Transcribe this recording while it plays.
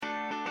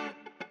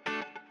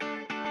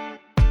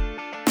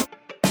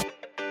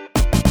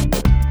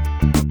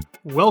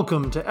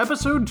Welcome to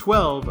episode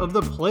 12 of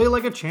the Play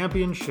Like a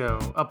Champion show,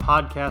 a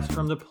podcast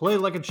from the Play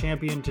Like a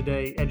Champion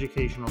Today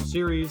educational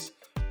series.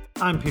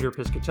 I'm Peter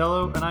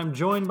Piscatello, and I'm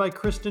joined by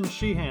Kristen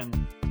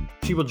Sheehan.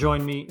 She will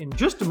join me in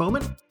just a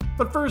moment,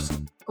 but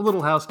first, a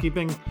little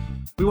housekeeping.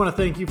 We want to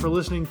thank you for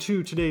listening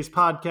to today's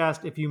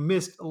podcast. If you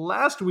missed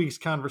last week's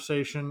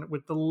conversation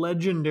with the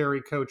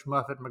legendary Coach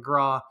Muffet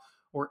McGraw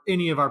or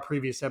any of our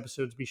previous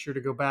episodes, be sure to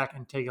go back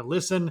and take a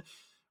listen.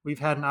 We've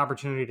had an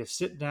opportunity to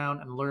sit down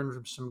and learn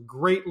from some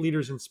great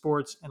leaders in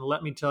sports, and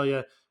let me tell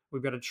you,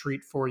 we've got a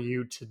treat for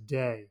you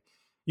today.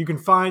 You can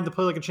find the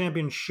Play Like a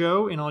Champion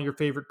show in all your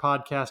favorite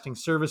podcasting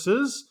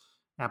services,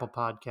 Apple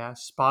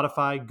Podcasts,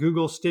 Spotify,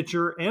 Google,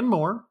 Stitcher, and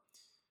more.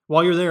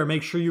 While you're there,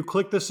 make sure you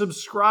click the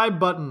subscribe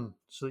button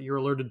so that you're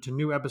alerted to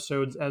new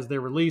episodes as they're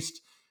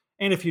released.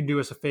 And if you do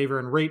us a favor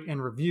and rate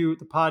and review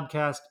the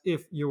podcast,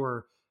 if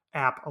your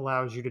app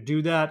allows you to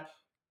do that,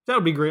 that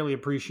would be greatly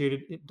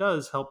appreciated. It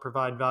does help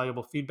provide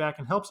valuable feedback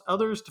and helps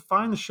others to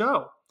find the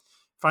show.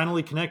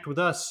 Finally, connect with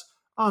us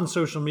on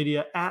social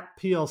media at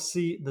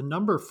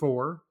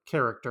PLC4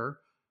 character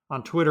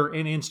on Twitter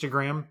and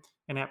Instagram,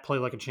 and at Play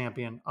Like a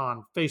Champion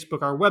on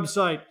Facebook. Our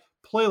website,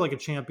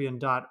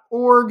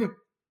 playlikeachampion.org.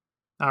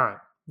 All right,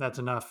 that's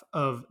enough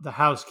of the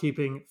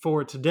housekeeping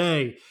for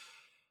today.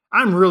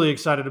 I'm really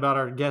excited about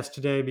our guest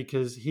today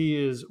because he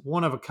is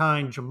one of a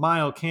kind.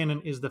 Jamyle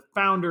Cannon is the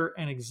founder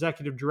and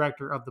executive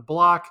director of The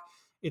Block.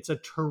 It's a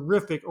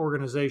terrific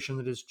organization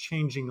that is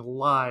changing the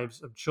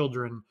lives of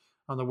children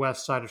on the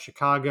west side of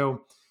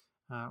Chicago.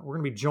 We're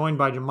going to be joined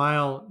by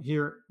Jamyle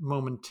here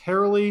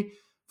momentarily.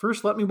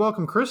 First, let me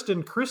welcome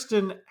Kristen.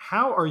 Kristen,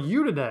 how are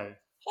you today?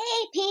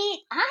 Hey, Pete.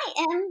 I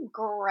am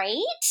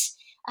great.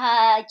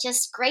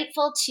 Just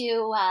grateful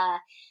to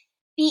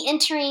be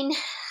entering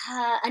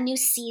a new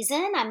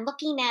season. I've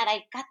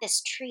got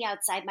this tree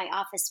outside my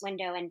office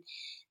window, and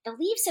the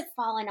leaves have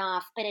fallen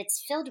off, but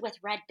it's filled with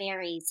red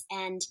berries,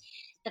 and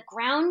the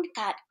ground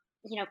got,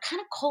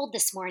 kind of cold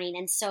this morning.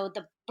 And so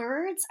the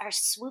birds are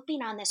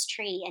swooping on this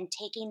tree and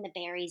taking the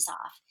berries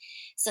off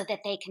so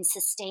that they can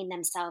sustain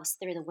themselves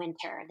through the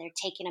winter. They're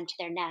taking them to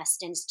their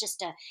nest, and it's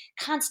just a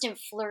constant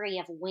flurry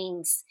of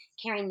wings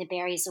carrying the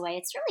berries away.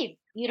 It's really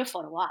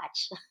beautiful to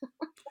watch.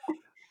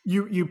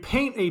 You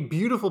paint a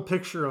beautiful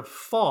picture of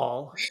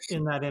fall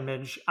in that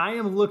image. I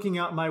am looking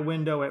out my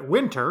window at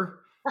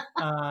winter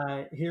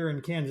here in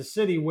Kansas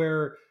City,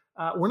 where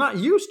we're not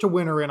used to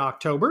winter in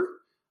October,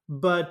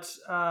 but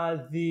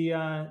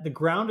the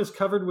ground is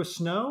covered with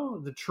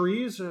snow. The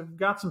trees have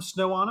got some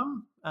snow on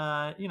them.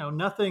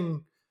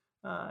 Nothing,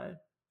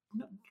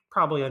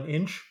 probably an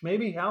inch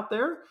maybe out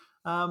there,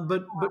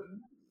 but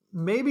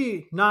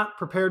maybe not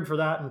prepared for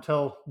that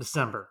until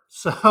December.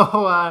 So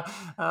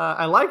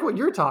I like what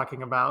you're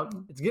talking about.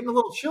 It's getting a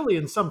little chilly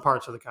in some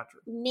parts of the country.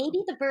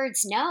 Maybe the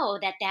birds know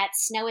that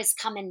snow is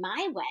coming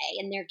my way,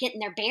 and they're getting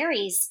their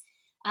berries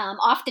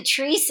off the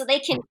tree so they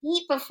can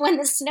eat when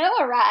the snow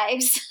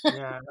arrives.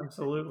 Yeah,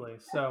 absolutely.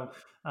 So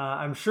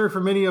I'm sure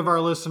for many of our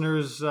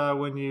listeners,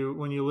 when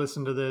you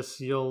listen to this,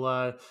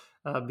 you'll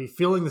be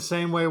feeling the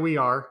same way we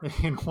are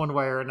in one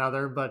way or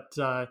another. But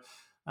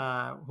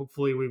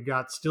hopefully we've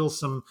got still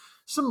some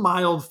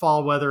mild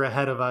fall weather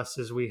ahead of us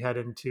as we head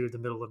into the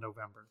middle of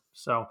November.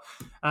 So,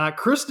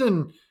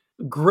 Kristen,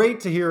 great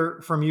to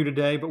hear from you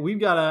today, but we've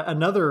got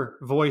another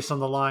voice on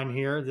the line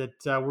here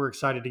that we're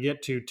excited to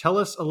get to. Tell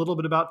us a little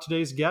bit about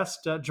today's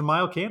guest,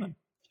 Jamyle Cannon.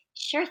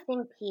 Sure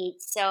thing,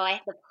 Pete. So I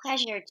have the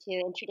pleasure to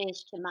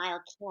introduce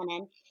Jamyle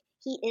Cannon.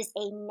 He is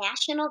a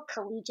national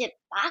collegiate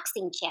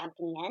boxing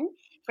champion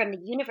from the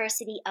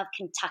University of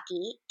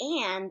Kentucky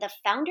and the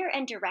founder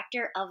and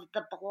director of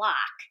The Block,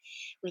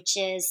 which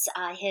is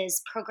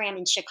his program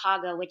in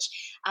Chicago, which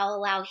I'll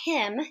allow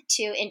him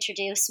to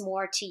introduce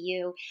more to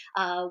you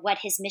what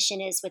his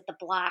mission is with The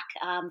Block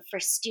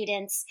for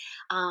students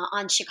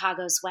on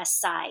Chicago's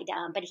west side.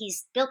 But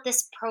he's built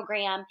this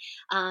program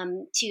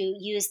to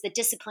use the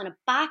discipline of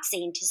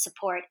boxing to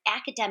support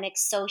academic,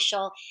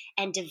 social,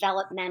 and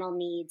developmental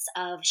needs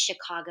of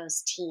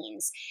Chicago's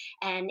teens.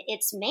 And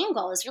its main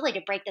goal is really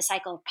to break the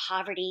cycle of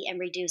poverty and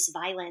reduce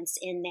violence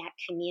in that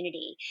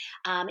community.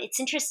 It's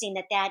interesting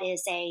that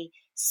is a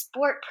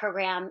sport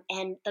program,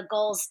 and the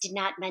goals did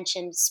not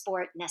mention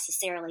sport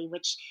necessarily,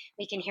 which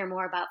we can hear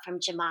more about from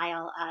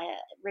Jamyle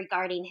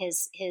regarding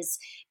his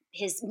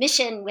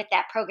mission with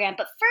that program.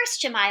 But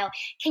first, Jamyle,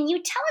 can you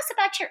tell us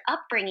about your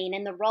upbringing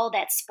and the role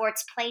that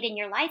sports played in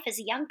your life as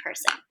a young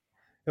person?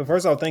 Well,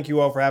 first of all, thank you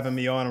all for having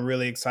me on. I'm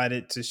really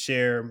excited to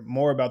share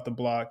more about The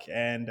Block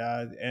and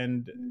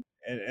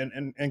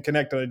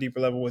connect on a deeper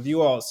level with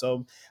you all.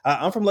 So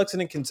I'm from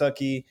Lexington,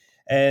 Kentucky,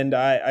 and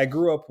I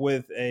grew up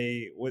with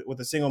a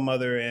single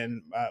mother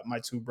and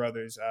my two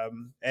brothers.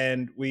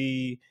 And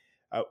we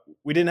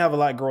didn't have a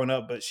lot growing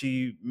up, but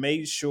she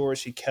made sure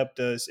she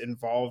kept us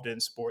involved in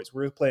sports.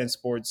 We were playing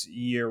sports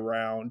year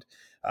round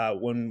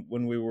when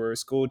we were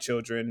school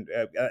children.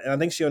 And I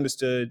think she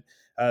understood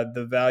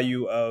the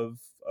value of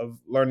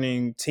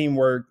learning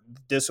teamwork,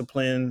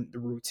 discipline, the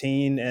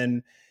routine.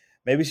 And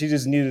maybe she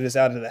just needed us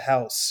out of the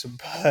house.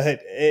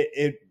 But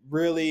it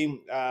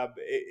really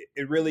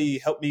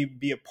helped me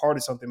be a part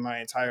of something my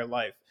entire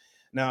life.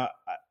 Now,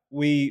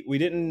 we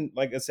didn't,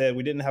 like I said,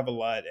 we didn't have a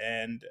lot,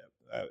 and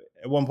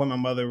at one point my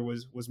mother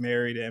was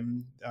married,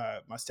 and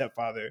my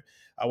stepfather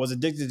was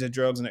addicted to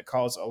drugs, and it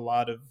caused a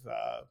lot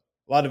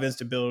of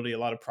instability, a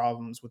lot of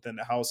problems within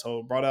the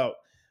household, brought out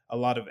a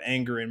lot of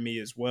anger in me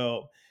as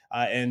well.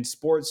 And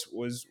sports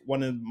was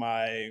one of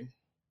my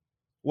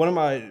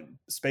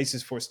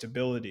spaces for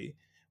stability.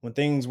 When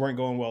things weren't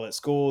going well at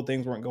school,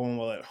 things weren't going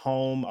well at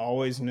home, I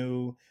always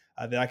knew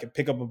that I could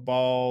pick up a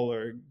ball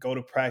or go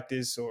to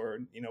practice or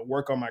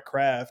work on my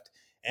craft,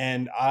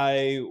 and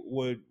I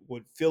would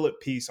feel at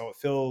peace. I would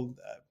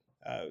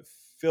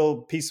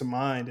feel peace of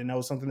mind, and that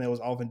was something that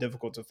was often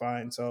difficult to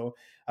find. So,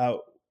 uh,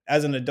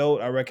 as an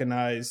adult, I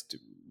recognized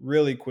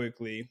really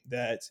quickly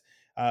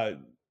uh,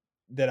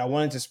 that I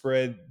wanted to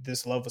spread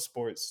this love of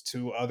sports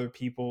to other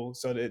people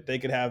so that they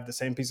could have the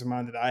same peace of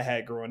mind that I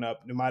had growing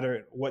up, no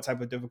matter what type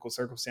of difficult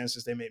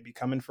circumstances they may be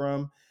coming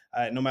from,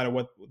 no matter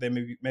what they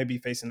may be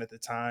facing at the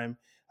time.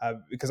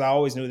 Because I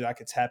always knew that I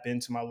could tap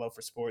into my love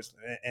for sports,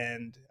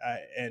 and I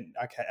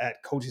had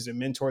coaches and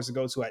mentors to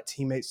go to, I had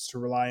teammates to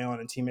rely on,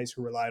 and teammates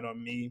who relied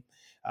on me,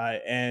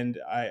 and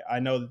I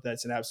know that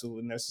that's an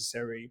absolutely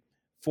necessary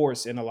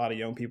force in a lot of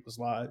young people's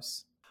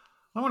lives.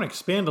 I want to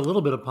expand a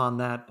little bit upon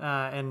that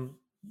and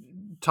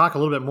talk a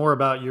little bit more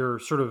about your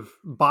sort of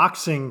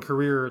boxing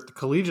career at the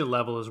collegiate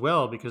level as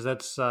well, because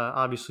that's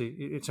obviously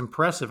it's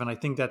impressive, and I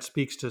think that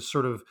speaks to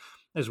sort of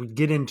as we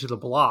get into the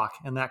block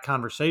and that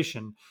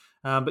conversation.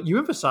 But you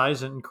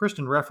emphasize, and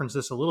Kristen referenced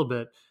this a little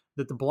bit,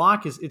 that the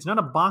block is it's not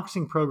a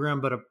boxing program,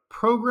 but a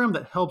program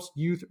that helps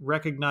youth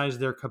recognize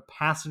their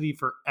capacity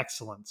for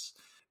excellence.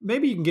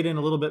 Maybe you can get in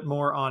a little bit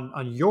more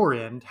on your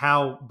end,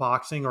 how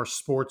boxing or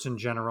sports in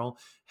general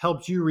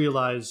helped you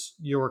realize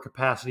your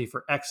capacity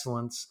for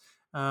excellence,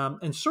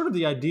 and sort of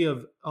the idea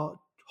of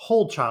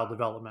whole child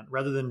development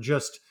rather than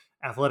just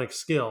athletic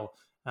skill,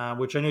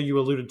 which I know you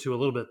alluded to a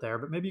little bit there,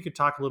 but maybe you could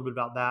talk a little bit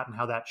about that and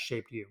how that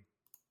shaped you.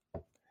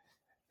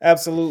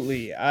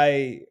 Absolutely.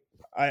 I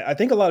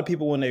think a lot of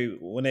people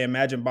when they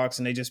imagine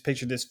boxing, they just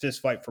picture this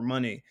fist fight for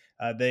money.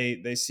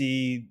 They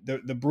see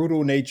the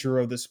brutal nature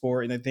of the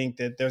sport, and they think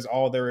that there's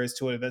all there is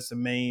to it. That's the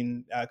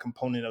main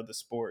component of the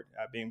sport,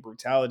 being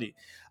brutality,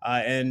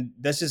 and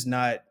that's just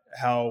not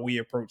how we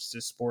approach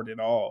this sport at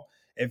all.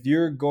 If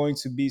you're going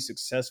to be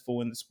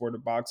successful in the sport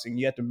of boxing,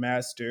 you have to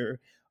master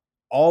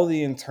all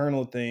the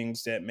internal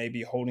things that may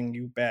be holding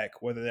you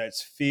back, whether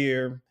that's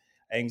fear,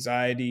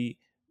 anxiety,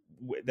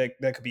 that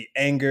could be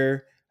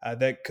anger,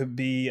 that could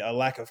be a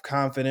lack of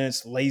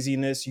confidence,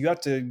 laziness. You have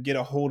to get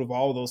a hold of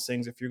all of those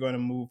things if you're going to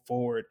move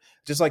forward.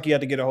 Just like you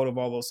have to get a hold of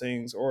all those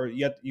things, or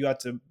you have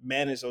to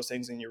manage those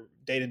things in your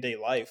day to day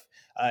life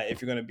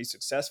if you're going to be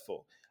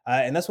successful.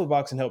 And that's what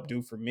boxing helped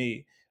do for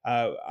me.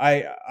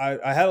 I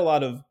had a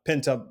lot of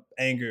pent up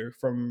anger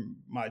from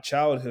my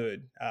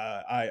childhood.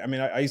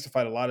 I used to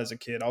fight a lot as a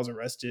kid. I was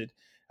arrested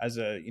as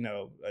a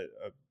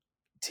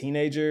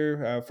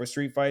teenager for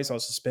street fights. I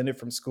was suspended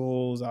from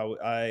schools.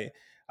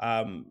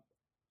 Um,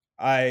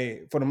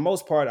 for the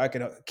most part, I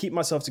could keep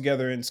myself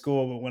together in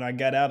school, but when I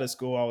got out of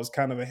school, I was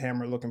kind of a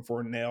hammer looking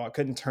for a nail. I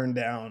couldn't turn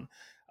down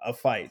a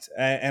fight,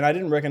 and I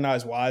didn't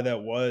recognize why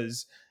that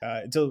was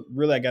until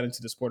really I got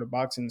into the sport of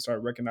boxing and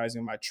started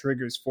recognizing my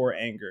triggers for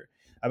anger.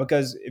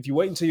 Because if you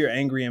wait until you're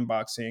angry in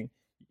boxing,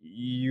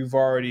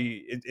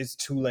 it's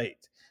too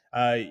late.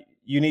 Uh,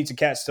 you need to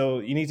catch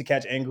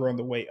anger on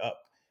the way up.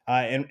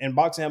 And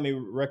boxing helped me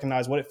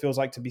recognize what it feels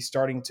like to be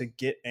starting to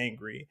get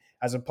angry,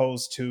 as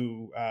opposed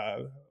to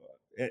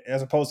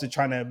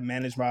trying to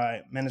manage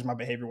my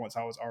behavior once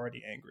I was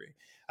already angry.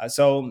 I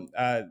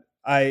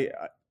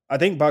I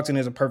think boxing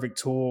is a perfect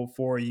tool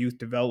for youth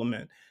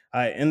development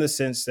in the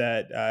sense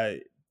that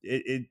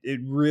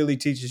it really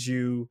teaches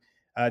you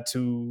uh,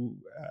 to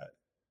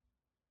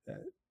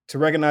to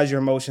recognize your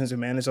emotions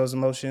and manage those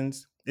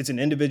emotions. It's an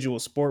individual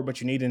sport,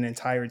 but you need an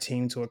entire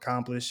team to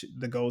accomplish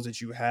the goals that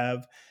you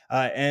have.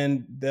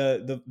 And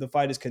the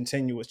fight is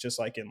continuous, just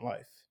like in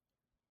life.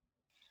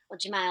 Well,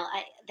 Jamyle,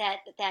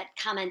 that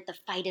comment, "The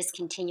fight is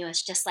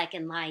continuous, just like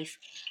in life,"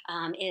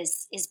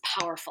 is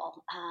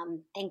powerful.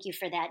 Thank you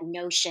for that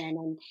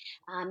notion.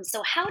 And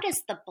so, how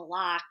does the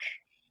block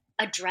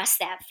address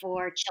that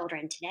for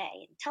children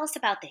today? Tell us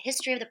about the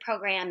history of the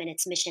program and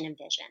its mission and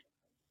vision.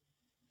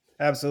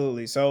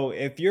 Absolutely. So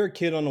if you're a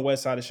kid on the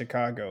west side of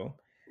Chicago,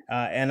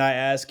 and I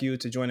ask you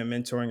to join a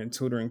mentoring and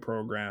tutoring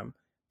program,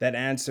 that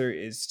answer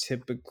is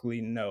typically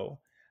no.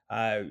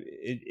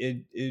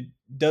 It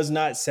does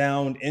not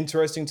sound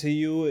interesting to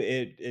you.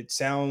 It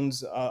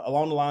sounds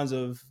along the lines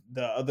of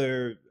the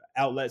other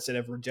outlets that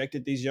have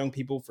rejected these young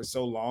people for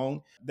so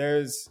long.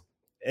 There's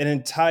an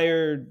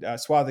entire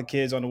swath of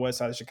kids on the west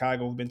side of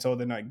Chicago who've been told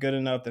they're not good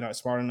enough, they're not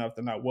smart enough,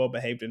 they're not well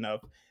behaved enough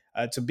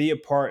to be a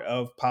part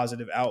of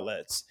positive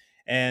outlets.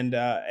 And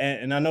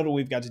I know that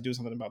we've got to do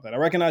something about that. I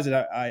recognize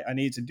that I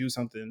need to do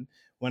something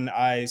when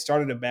I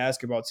started a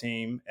basketball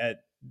team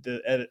at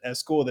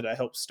school that I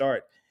helped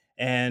start,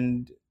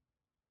 and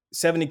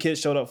 70 kids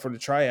showed up for the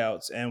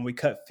tryouts, and we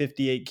cut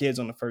 58 kids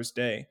on the first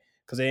day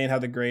because they didn't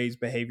have the grades,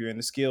 behavior, and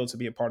the skill to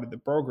be a part of the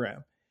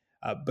program.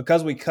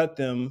 Because we cut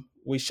them,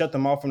 we shut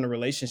them off from the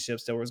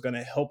relationships that was going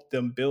to help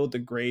them build the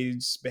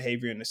grades,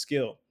 behavior, and the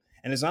skill.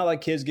 And it's not like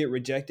kids get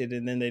rejected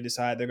and then they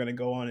decide they're going to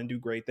go on and do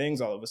great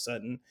things all of a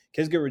sudden.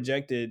 Kids get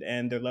rejected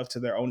and they're left to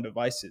their own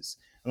devices.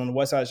 And on the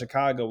west side of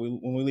Chicago,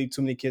 when we leave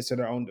too many kids to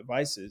their own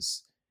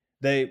devices,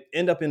 they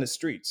end up in the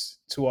streets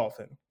too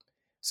often.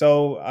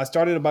 So I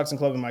started a boxing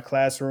club in my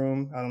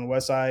classroom out on the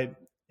west side.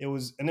 It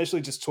was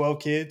initially just 12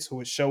 kids who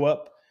would show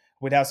up.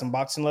 We'd have some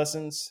boxing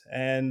lessons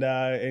and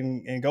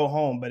go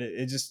home, but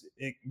it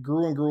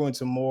grew and grew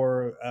into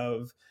more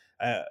of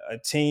a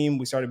team.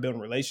 We started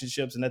building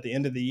relationships, and at the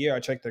end of the year,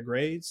 I checked their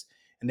grades,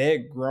 and they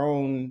had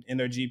grown in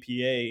their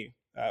GPA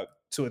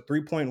to a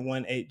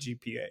 3.18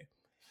 GPA.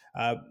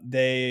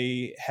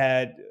 They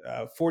had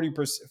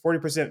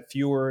 40%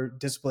 fewer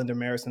disciplined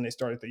demerits than they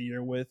started the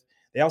year with.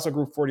 They also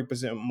grew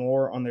 40%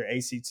 more on their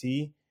ACT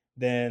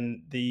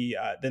than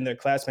their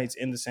classmates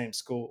in the same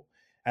school.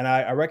 And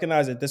I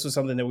recognized that this was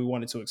something that we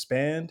wanted to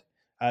expand.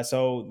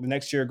 So the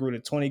next year it grew to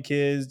 20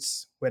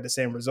 kids. We had the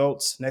same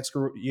results. Next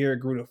year it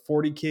grew to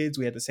 40 kids.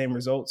 We had the same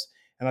results.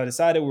 And I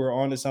decided we were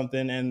on to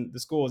something, and the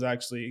school was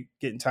actually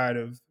getting tired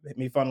of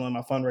me funneling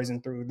my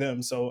fundraising through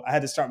them. So I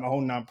had to start my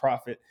own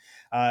nonprofit.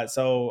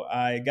 So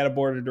I got a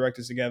board of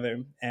directors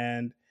together,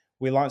 and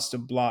we launched a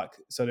block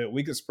so that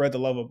we could spread the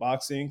love of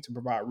boxing to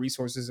provide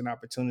resources and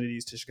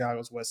opportunities to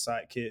Chicago's West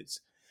Side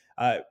kids.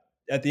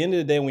 At the end of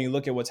the day, when you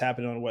look at what's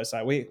happening on the West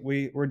Side,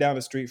 we're down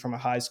the street from a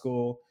high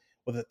school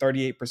with a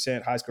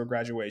 38% high school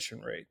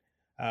graduation rate.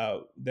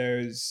 There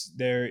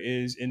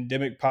is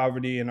endemic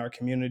poverty in our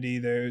community.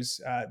 There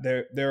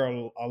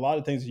are a lot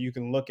of things that you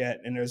can look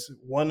at, and there's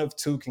one of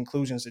two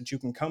conclusions that you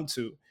can come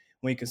to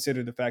when you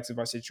consider the facts of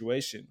our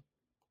situation.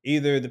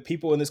 Either the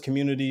people in this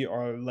community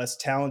are less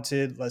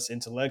talented, less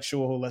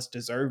intellectual, less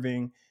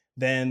deserving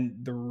than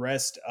the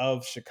rest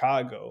of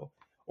Chicago,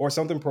 or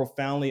something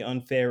profoundly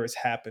unfair is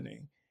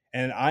happening.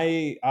 And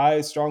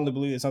I strongly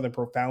believe that something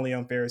profoundly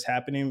unfair is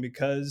happening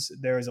because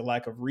there is a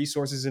lack of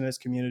resources in this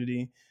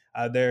community.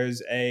 There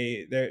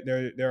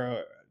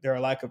are a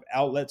lack of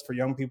outlets for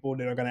young people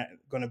that are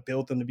gonna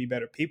build them to be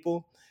better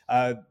people.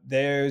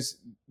 There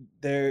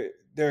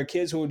are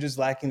kids who are just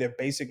lacking their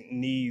basic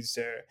needs,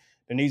 their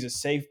needs of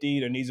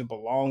safety, their needs of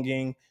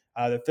belonging,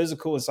 their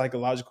physical and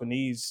psychological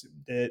needs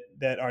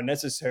that are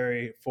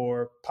necessary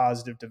for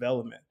positive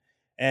development.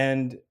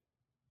 And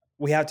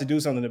we have to do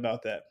something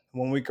about that.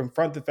 When we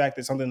confront the fact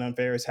that something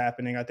unfair is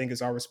happening, I think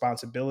it's our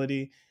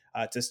responsibility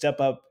to step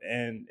up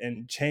and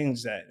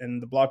change that. And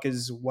the block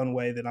is one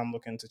way that I'm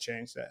looking to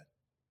change that.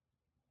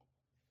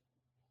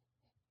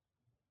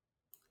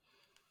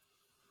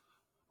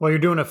 Well, you're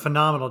doing a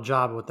phenomenal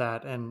job with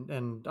that,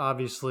 and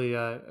obviously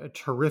a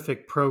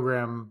terrific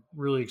program.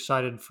 Really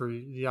excited for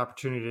the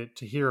opportunity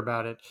to hear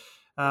about it.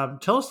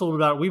 Tell us a little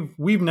bit about it.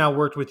 We've now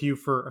worked with you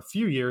for a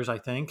few years, I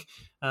think,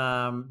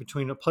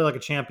 between a Play Like a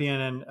Champion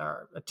and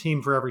a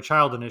Team for Every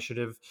Child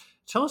initiative.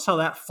 Tell us how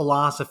that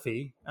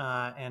philosophy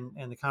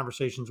and the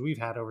conversations we've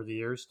had over the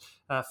years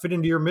fit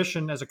into your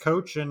mission as a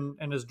coach and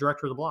as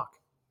director of the block.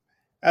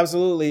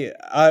 Absolutely.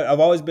 I've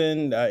always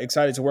been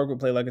excited to work with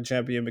Play Like a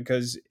Champion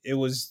because it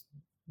was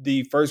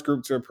the first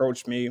group to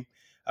approach me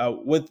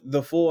with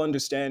the full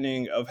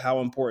understanding of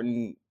how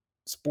important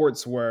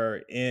sports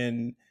were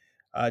in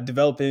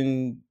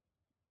developing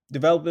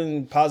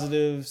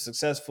positive,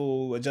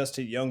 successful,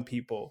 adjusted young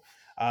people.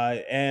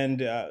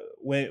 And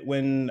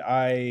when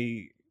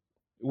I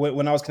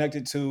was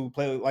connected to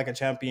Play Like a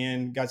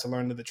Champion, got to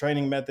learn the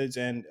training methods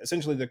and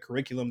essentially the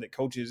curriculum that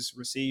coaches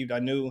received, I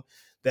knew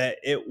that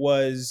it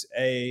was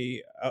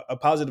a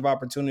positive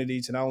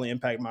opportunity to not only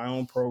impact my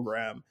own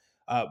program,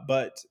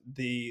 but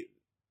the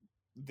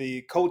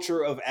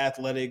culture of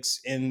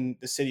athletics in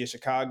the city of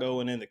Chicago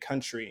and in the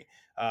country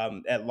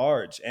at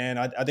large. And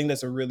I think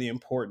that's a really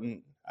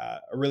important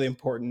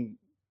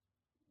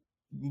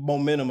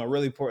momentum, a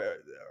really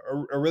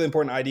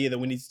important idea that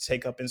we need to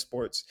take up in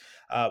sports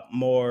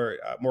more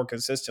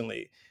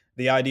consistently.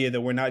 The idea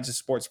that we're not just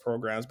sports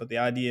programs, but the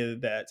idea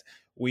that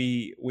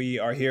we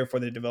are here for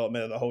the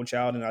development of the whole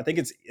child. And I think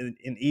it's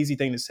an easy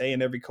thing to say,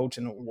 and every coach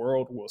in the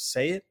world will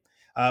say it.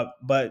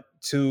 But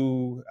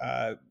to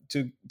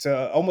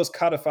almost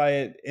codify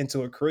it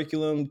into a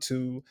curriculum,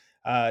 to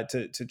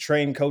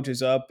train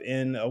coaches up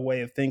in a way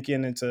of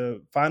thinking, and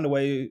to find a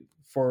way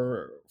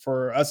for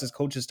us as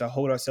coaches to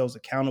hold ourselves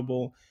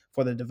accountable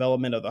for the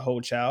development of the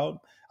whole child,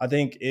 I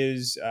think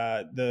is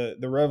the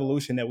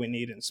revolution that we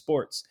need in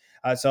sports.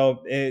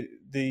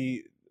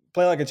 The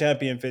Play Like a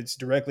Champion fits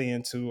directly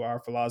into our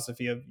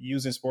philosophy of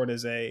using sport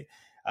as a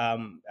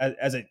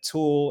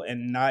tool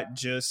and not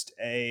just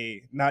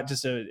an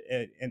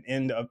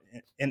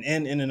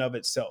end in and of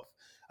itself.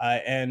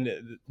 And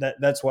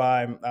that's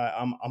why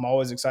I'm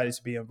always excited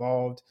to be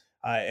involved.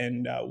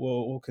 And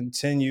we'll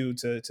continue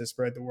to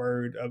spread the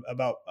word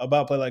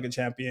about Play Like a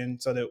Champion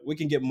so that we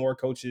can get more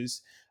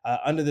coaches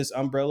under this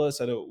umbrella,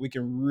 so that we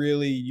can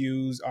really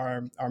use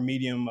our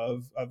medium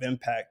of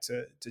impact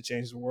to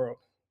change the world.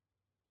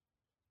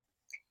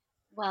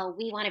 Well,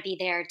 we want to be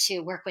there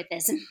to work with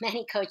as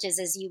many coaches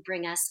as you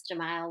bring us,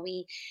 Jamyle.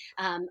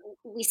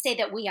 We say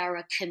that we are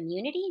a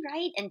community,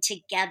 right? And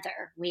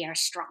together we are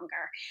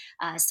stronger.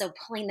 So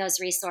pulling those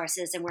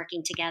resources and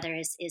working together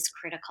is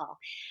critical.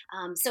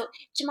 So,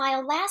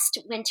 Jamyle, last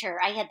winter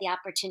I had the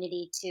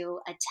opportunity to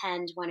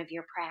attend one of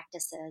your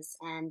practices,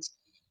 and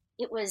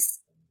it was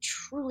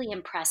truly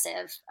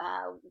impressive.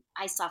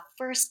 I saw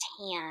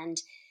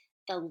firsthand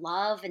the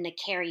love and the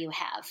care you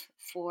have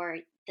for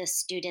the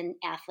student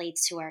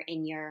athletes who are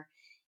in your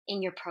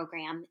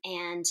program,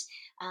 and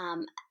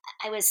um,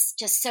 I was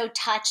just so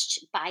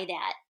touched by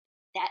that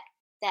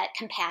that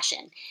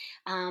compassion.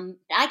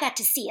 I got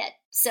to see it.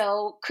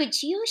 So,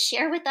 could you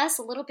share with us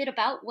a little bit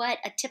about what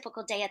a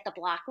typical day at the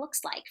block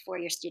looks like for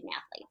your student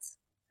athletes?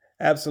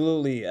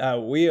 Absolutely.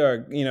 We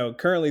are,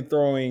 currently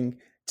throwing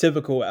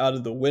typical out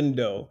of the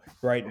window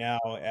right now.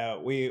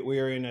 We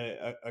are in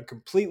a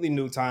completely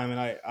new time,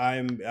 and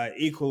I'm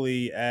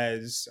equally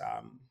as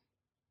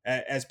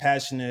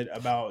passionate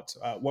about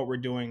what we're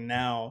doing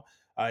now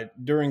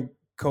during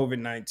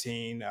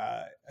COVID-19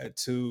 uh,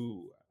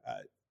 to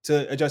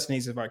address the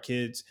needs of our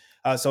kids.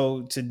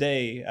 So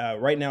today,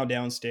 right now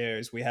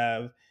downstairs, we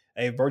have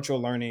a virtual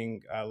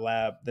learning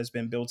lab that's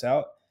been built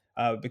out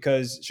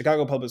because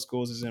Chicago Public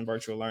Schools is in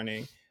virtual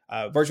learning.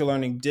 Virtual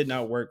learning did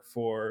not work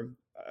for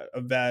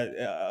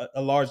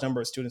a large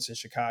number of students in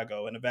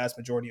Chicago, and a vast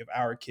majority of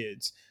our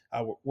kids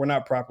were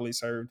not properly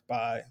served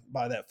by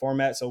that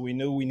format. So we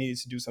knew we needed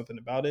to do something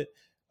about it.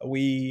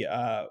 We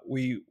uh,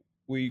 we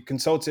we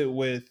consulted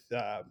with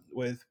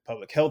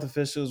public health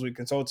officials. We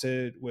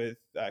consulted with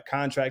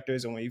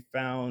contractors, and we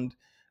found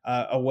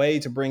a way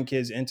to bring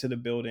kids into the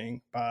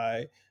building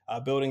by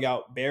building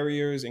out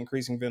barriers,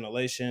 increasing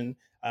ventilation,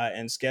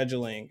 and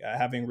scheduling,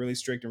 having really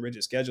strict and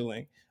rigid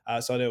scheduling,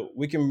 so that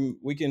we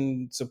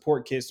can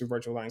support kids through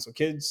virtual learning. So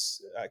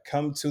kids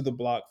come to the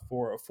block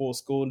for a full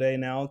school day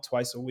now,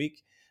 twice a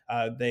week.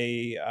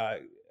 They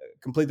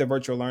complete their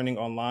virtual learning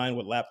online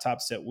with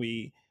laptops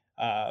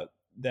uh,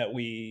 that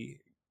we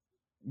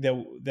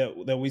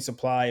that we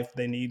supply. If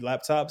they need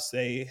laptops,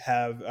 they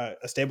have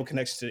a stable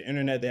connection to the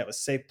internet. They have a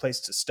safe place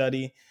to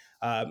study,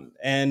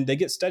 and they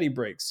get study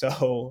breaks.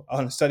 So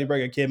on a study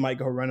break, a kid might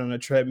go run on a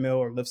treadmill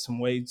or lift some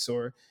weights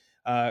or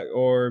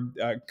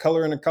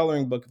color in a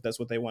coloring book if that's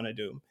what they want to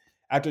do.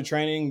 After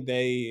training,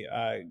 they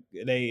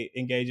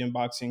engage in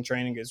boxing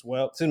training as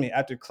well. Excuse me.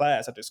 After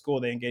school,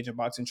 they engage in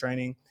boxing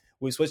training.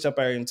 We switched up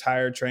our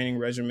entire training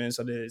regimen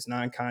so that it's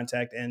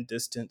non-contact and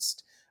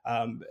distanced,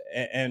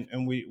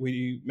 and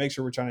we make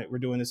sure we're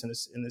doing this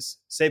in this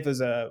safe as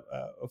a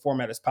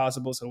format as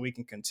possible, so we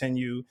can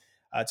continue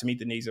to meet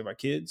the needs of our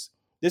kids.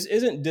 This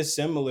isn't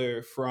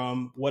dissimilar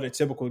from what a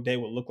typical day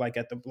would look like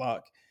at the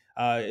block.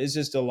 It's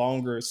just a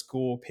longer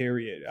school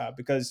period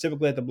because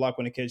typically at the block,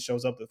 when a kid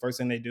shows up, the first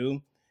thing they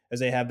do is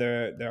they have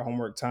their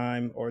homework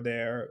time or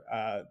their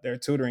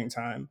tutoring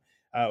time,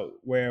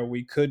 where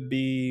we could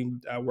be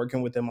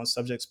working with them on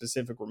subject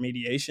specific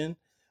remediation,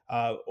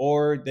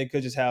 or they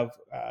could just have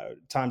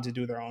time to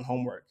do their own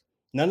homework.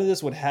 None of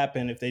this would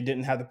happen if they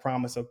didn't have the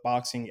promise of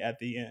boxing at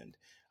the end.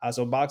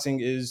 So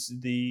boxing is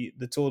the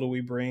tool that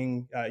we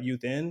bring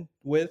youth in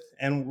with,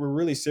 and we're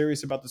really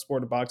serious about the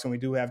sport of boxing. We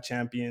do have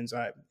champions.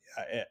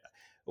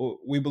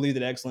 We believe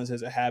that excellence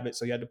is a habit,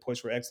 so you have to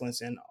push for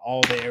excellence in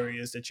all the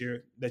areas that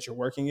you're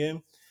working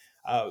in.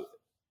 Uh,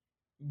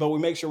 but we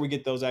make sure we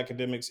get those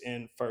academics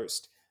in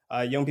first.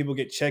 Young people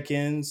get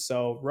check-ins,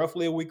 so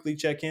roughly a weekly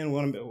check-in.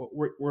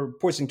 We're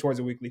pushing towards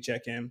a weekly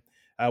check-in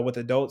with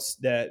adults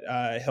that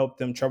help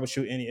them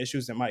troubleshoot any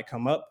issues that might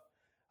come up,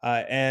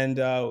 and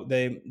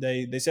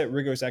they set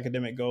rigorous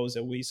academic goals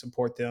that we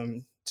support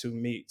them to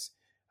meet.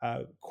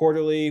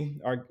 Quarterly,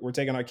 we're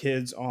taking our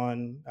kids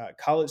on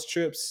college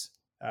trips.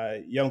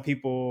 Young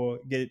people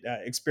get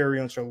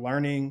experiential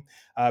learning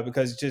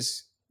because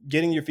just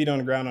getting your feet on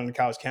the ground on the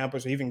college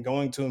campus, or even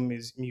going to a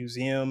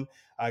museum,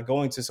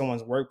 going to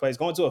someone's workplace,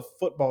 going to a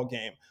football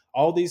game.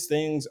 All these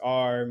things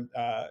are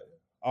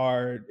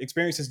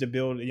experiences to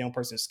build a young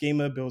person's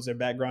schema, builds their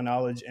background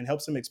knowledge, and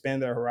helps them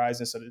expand their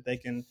horizons so that they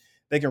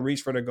can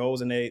reach for their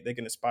goals, and they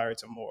can aspire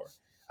to more.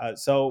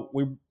 So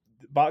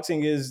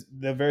boxing is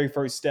the very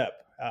first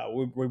step.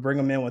 We bring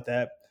them in with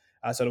that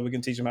so that we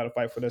can teach them how to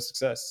fight for their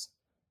success.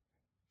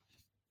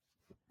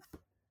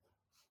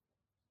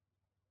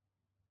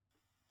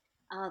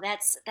 Oh,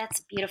 that's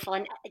beautiful.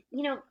 And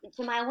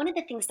Jamaya, one of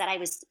the things that I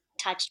was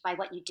touched by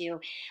what you do.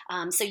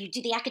 So you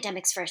do the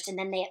academics first, and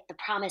then the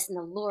promise and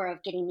the lure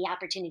of getting the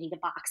opportunity to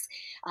box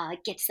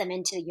gets them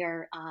into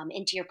your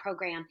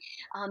program.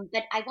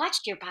 But I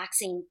watched your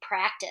boxing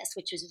practice,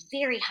 which was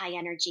very high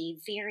energy,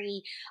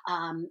 very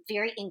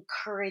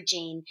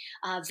encouraging,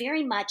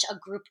 very much a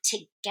group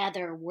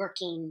together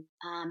working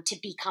to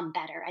become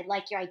better. I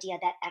like your idea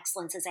that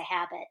excellence is a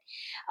habit.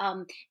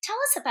 Tell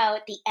us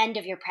about the end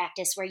of your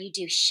practice where you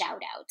do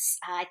shout outs.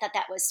 I thought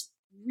that was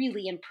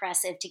really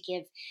impressive to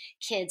give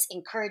kids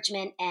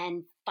encouragement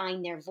and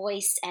find their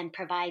voice and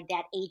provide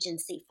that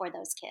agency for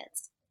those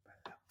kids.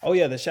 Oh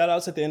yeah, the shout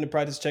outs at the end of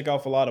practice check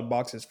off a lot of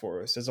boxes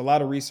for us. There's a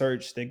lot of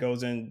research that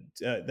goes in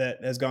that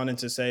has gone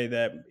into say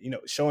that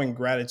showing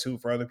gratitude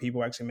for other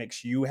people actually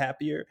makes you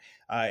happier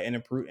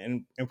and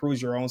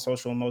improves your own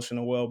social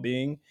emotional well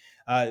being.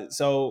 And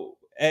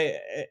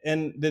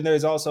then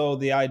there's also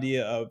the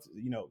idea of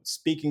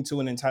speaking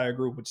to an entire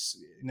group, which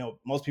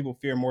most people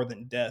fear more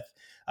than death.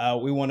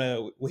 We want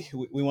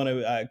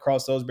to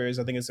cross those barriers.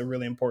 I think it's a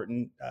really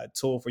important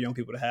tool for young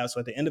people to have.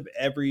 So at the end of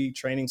every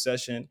training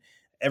session,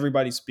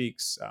 everybody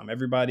speaks.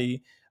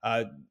 Everybody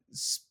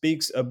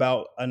speaks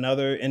about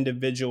another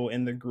individual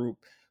in the group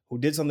who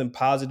did something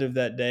positive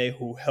that day,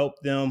 who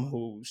helped them,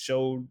 who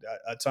showed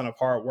a ton of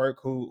hard work,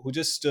 who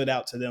just stood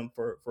out to them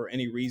for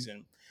any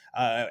reason.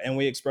 And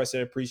we express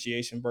that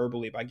appreciation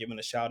verbally by giving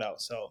a shout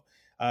out. So,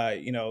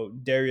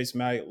 Darius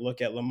might look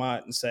at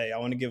Lamont and say, I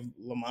want to give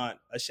Lamont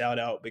a shout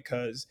out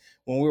because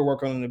when we were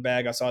working on the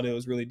bag, I saw that it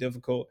was really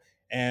difficult.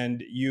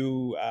 And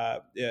you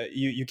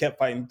kept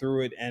fighting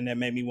through it, and that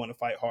made me want to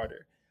fight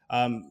harder.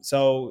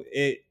 So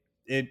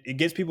it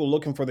gets people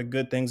looking for the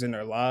good things in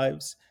their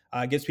lives.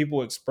 Gets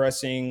people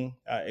expressing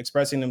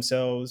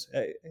themselves,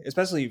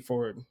 especially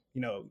for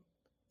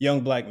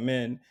young Black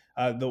men.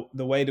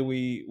 The way that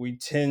we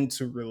tend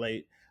to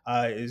relate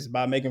is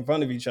by making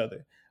fun of each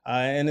other,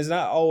 and it's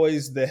not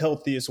always the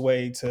healthiest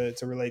way to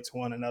relate to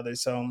one another.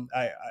 So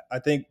I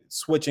think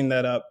switching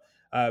that up,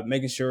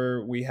 making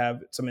sure we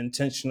have some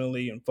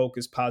intentionally and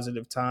focused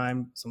positive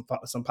time,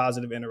 some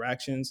positive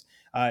interactions,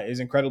 is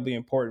incredibly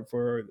important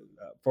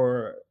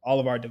for all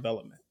of our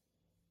development.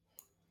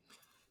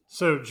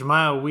 So,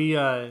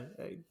 Jamyle,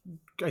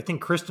 I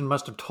think Kristen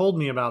must have told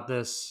me about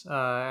this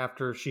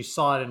after she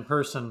saw it in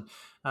person,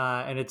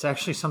 and it's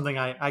actually something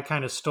I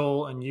kind of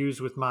stole and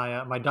used with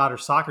my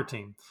daughter's soccer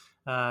team.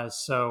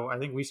 So, I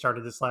think we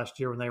started this last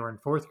year when they were in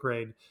fourth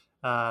grade.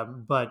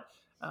 But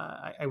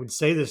I would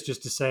say this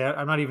just to say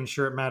I'm not even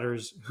sure it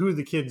matters who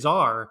the kids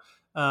are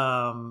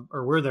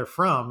or where they're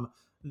from.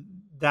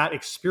 That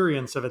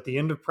experience of at the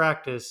end of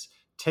practice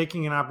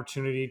taking an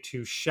opportunity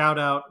to shout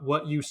out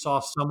what you saw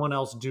someone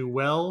else do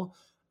well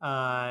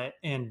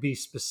and be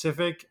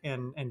specific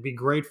and be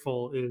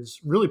grateful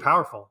is really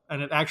powerful.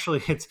 And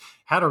it's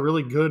had a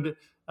really good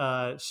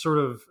sort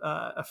of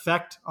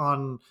effect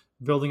on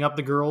building up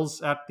the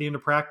girls at the end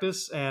of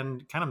practice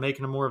and kind of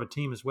making them more of a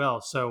team as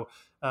well. So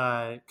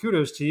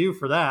kudos to you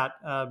for that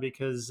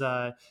because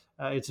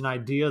it's an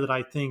idea that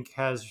I think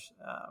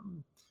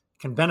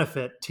can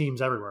benefit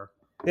teams everywhere.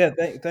 Yeah,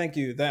 thank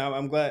you.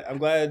 I'm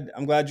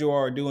glad you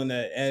are doing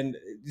that, and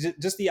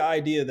just the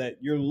idea that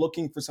you're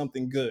looking for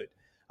something good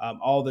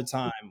all the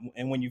time,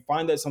 and when you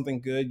find that something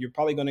good, you're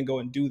probably going to go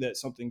and do that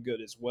something good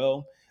as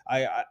well.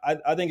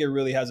 I think it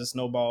really has a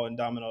snowball and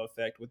domino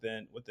effect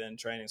within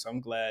training. So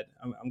I'm glad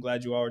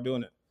you all are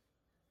doing it.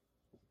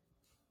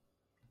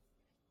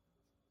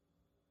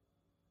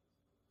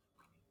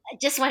 I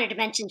just wanted to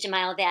mention,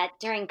 Jamyle, that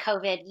during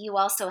COVID, you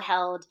also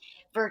held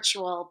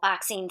virtual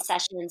boxing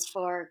sessions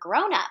for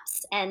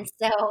grown-ups. And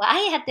so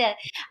I had the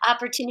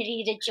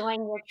opportunity to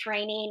join your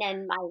training,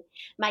 and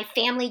my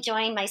family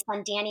joined, my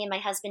son Danny and my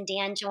husband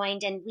Dan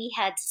joined, and we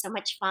had so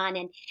much fun.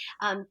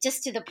 And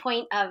just to the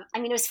point of, I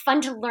mean, it was fun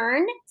to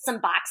learn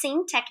some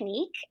boxing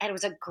technique, and it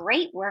was a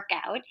great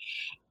workout.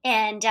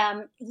 And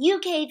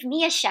you gave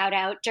me a shout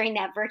out during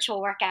that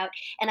virtual workout.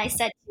 And I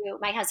said to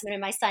my husband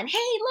and my son, hey,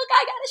 look,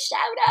 I got a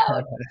shout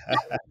out.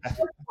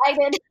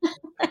 Excited.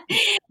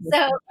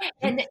 So,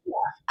 and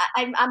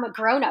I'm a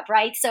grown up,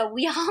 right? So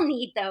we all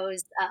need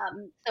those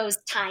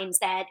times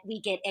that we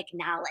get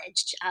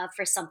acknowledged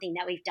for something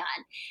that we've done.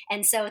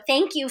 And so,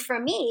 thank you for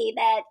me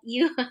that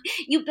you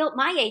you built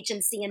my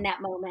agency in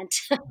that moment.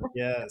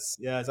 Yes.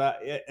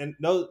 And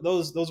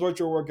those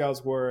virtual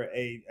workouts were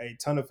a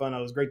ton of fun.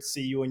 It was great to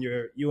see you and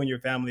your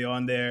family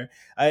on there.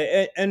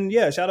 And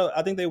yeah, shout out.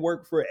 I think they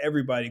work for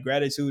everybody.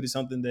 Gratitude is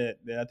something that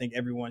I think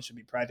everyone should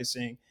be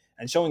practicing,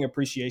 and showing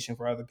appreciation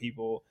for other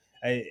people.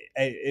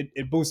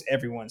 It boosts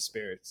everyone's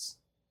spirits.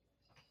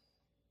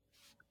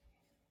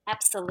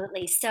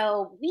 Absolutely.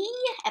 So, we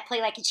at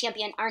Play Like a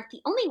Champion aren't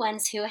the only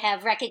ones who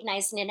have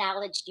recognized and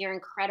acknowledged your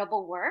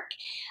incredible work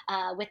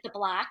with the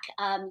block.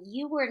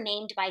 You were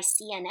named by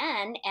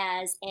CNN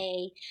as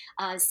a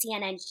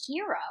CNN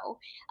hero.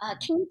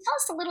 Can you tell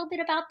us a little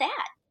bit about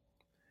that?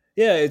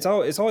 Yeah, it's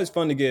always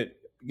fun to get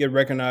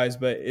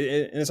recognized, but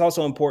and it's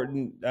also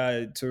important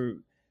to,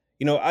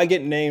 I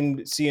get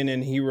named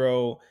CNN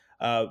hero,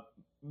 uh,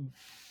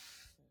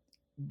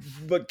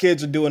 but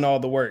kids are doing all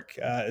the work,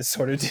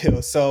 sort of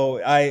deal.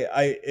 So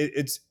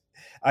it's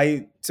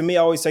to me, I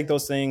always take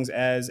those things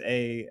as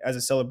a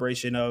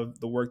celebration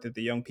of the work that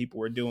the young people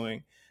were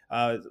doing.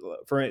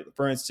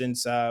 For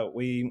instance,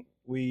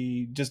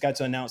 we just got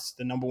to announce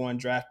the number one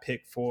draft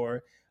pick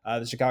for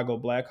the Chicago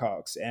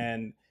Blackhawks,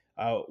 and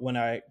when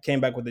I came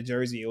back with the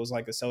jersey, it was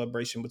like a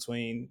celebration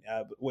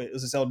it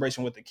was a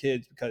celebration with the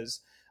kids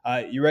because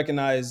you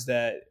recognize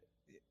that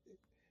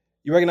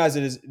you recognize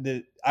it as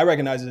the I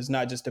recognize it as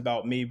not just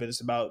about me, but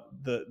it's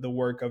about the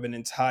work of an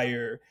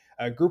entire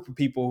a group of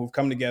people who've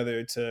come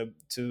together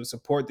to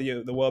support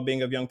the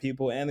well-being of young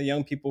people and the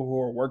young people who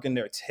are working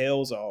their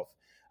tails off,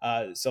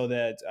 so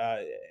that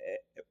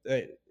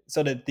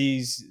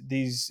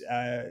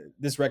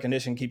this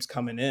recognition keeps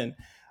coming in.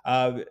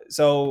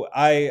 So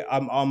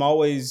I'm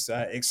always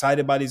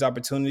excited by these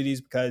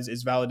opportunities because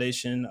it's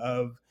validation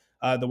of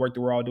the work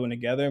that we're all doing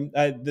together.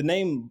 The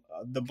name,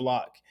 the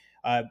block,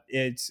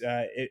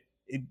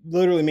 it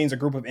literally means a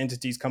group of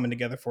entities coming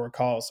together for a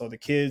cause. So the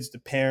kids, the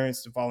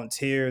parents, the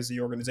volunteers, the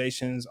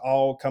organizations,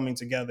 all coming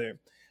together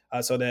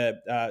so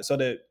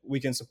that we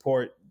can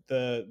support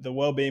the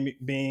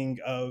well-being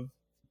of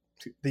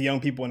the young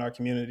people in our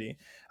community.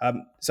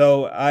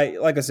 So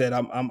like I said,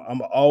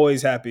 I'm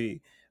always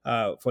happy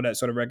for that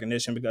sort of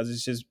recognition because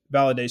it's just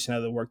validation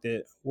of the work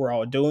that we're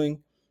all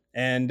doing,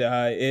 and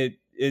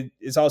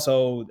it's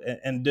also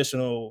an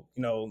additional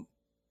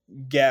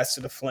gas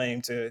to the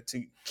flame to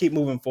keep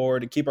moving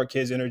forward, to keep our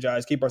kids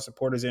energized, keep our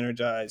supporters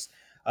energized,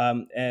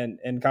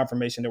 and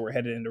confirmation that we're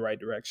headed in the right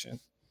direction.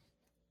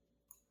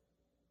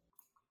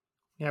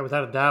 Yeah,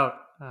 without a doubt.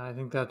 I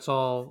think that's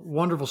all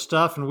wonderful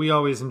stuff, and we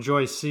always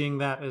enjoy seeing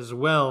that as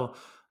well,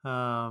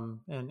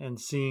 and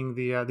seeing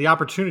the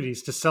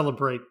opportunities to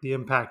celebrate the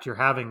impact you're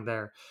having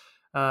there.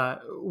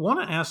 Want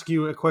to ask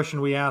you a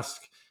question we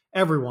ask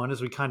everyone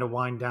as we kind of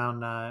wind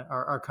down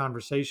our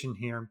conversation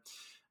here.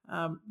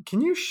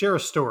 Can you share a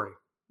story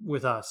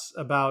with us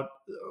about,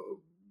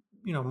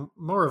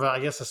 more of, I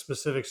guess, a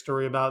specific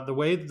story about the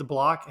way that the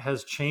block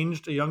has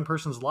changed a young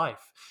person's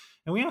life?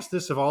 And we ask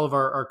this of all of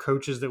our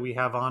coaches that we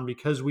have on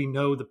because we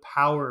know the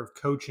power of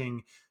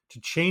coaching to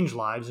change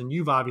lives. And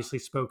you've obviously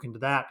spoken to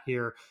that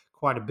here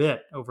quite a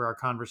bit over our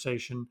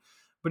conversation.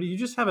 But do you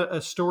just have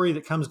a story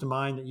that comes to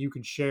mind that you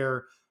could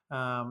share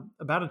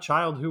about a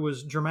child who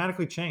was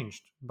dramatically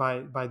changed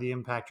by the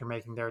impact you're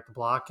making there at the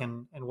block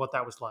and what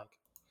that was like?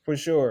 For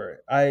sure.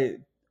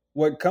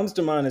 What comes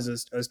to mind is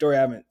a story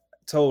I haven't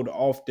told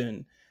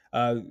often.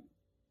 Uh,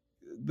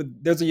 but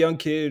there's a young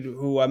kid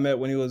who I met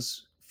when he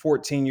was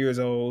 14 years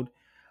old.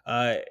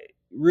 Uh,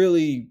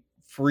 really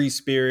free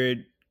spirit,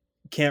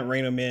 can't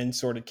rein him in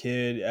sort of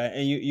kid,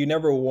 and you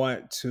never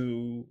want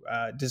to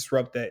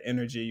disrupt that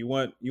energy. You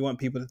want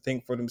people to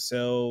think for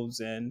themselves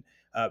and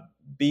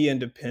be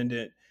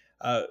independent.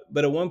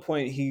 But at one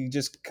point, he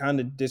just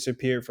kind of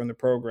disappeared from the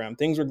program.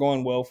 Things were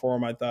going well for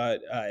him, I thought,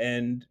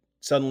 and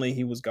suddenly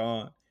he was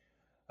gone.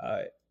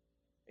 Uh,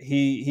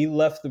 he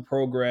left the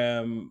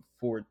program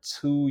for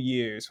 2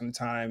 years from the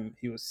time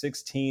he was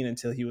 16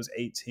 until he was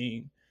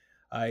 18.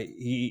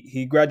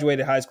 He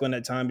graduated high school in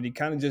that time, but he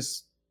kind of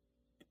just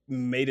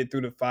made it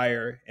through the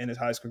fire in his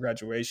high school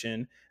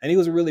graduation. And he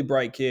was a really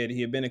bright kid. He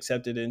had been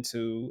accepted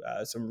into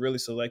some really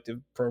selective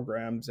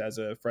programs as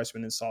a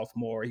freshman and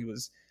sophomore. He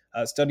was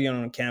studying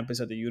on campus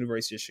at the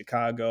University of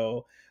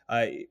Chicago.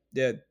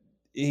 That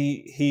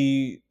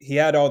he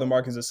had all the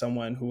markings of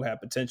someone who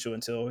had potential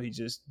until he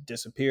just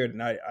disappeared,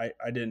 and I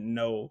didn't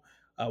know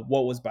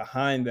what was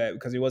behind that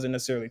because he wasn't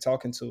necessarily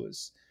talking to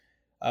us.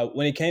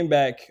 When he came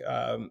back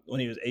when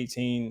he was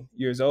 18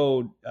 years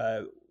old,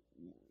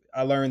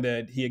 I learned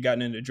that he had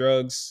gotten into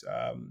drugs.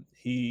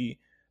 He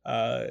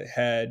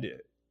had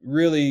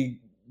really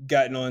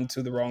gotten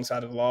onto the wrong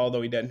side of the law,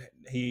 though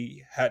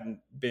he hadn't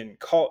been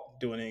caught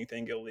doing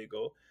anything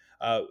illegal.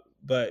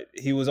 But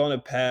he was on a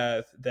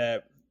path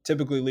that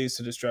typically leads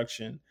to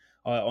destruction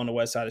on the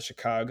west side of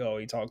Chicago.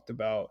 He talked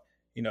about,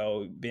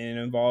 being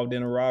involved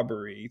in a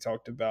robbery. He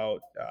talked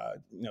about,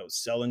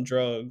 selling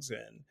drugs,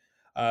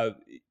 and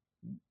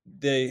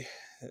they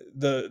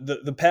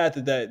the path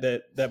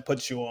that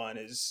puts you on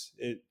is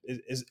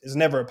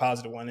never a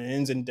positive one. It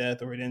ends in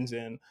death or it ends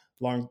in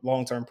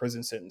long-term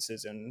prison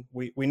sentences, and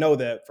we know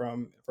that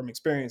from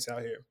experience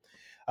out here.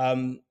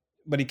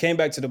 But he came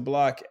back to the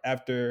block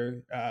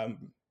after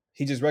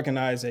he just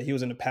recognized that he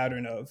was in a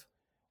pattern of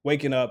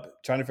waking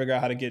up, trying to figure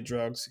out how to get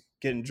drugs,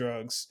 getting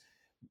drugs,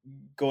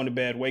 going to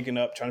bed, waking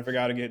up, trying to figure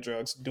out how to get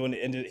drugs, doing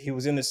it. And he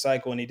was in this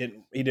cycle, and he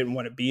didn't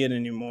want to be in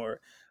anymore.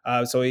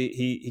 So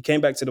he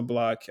came back to the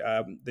block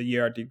the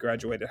year after he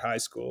graduated high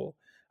school.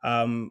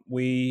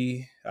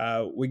 We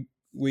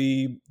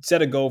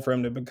set a goal for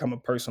him to become a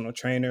personal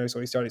trainer, so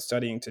he started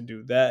studying to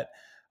do that.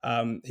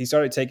 He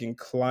started taking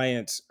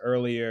clients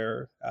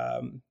earlier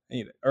in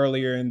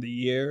the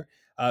year.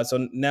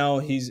 So now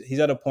he's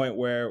at a point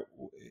where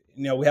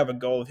we have a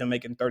goal of him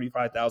making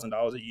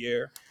 $35,000 a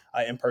year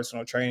in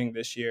personal training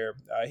this year.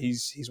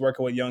 He's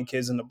working with young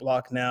kids in the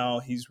block now.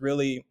 He's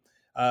really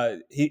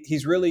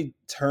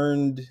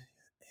turned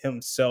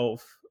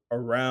himself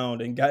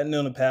around and gotten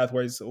on a path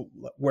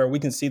where we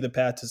can see the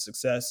path to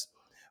success,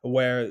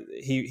 where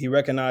he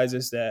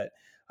recognizes that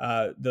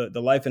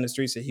the life in the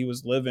streets that he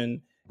was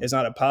living is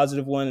not a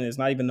positive one, and it's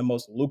not even the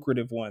most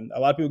lucrative one. A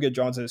lot of people get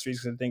drawn to the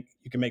streets because they think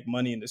you can make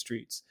money in the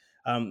streets.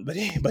 But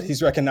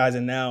he's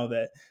recognizing now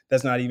that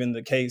that's not even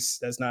the case.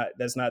 That's not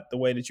the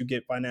way that you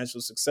get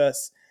financial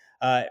success.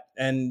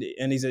 And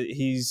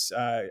he's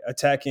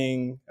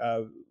attacking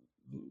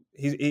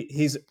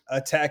he's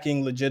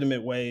attacking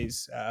legitimate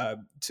ways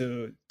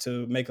to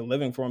make a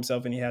living for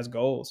himself, and he has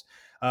goals.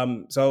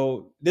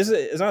 So this is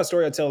it's not a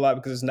story I tell a lot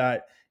because it's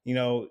not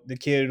the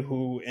kid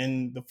who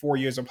in the 4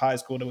 years of high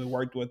school that we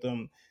worked with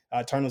him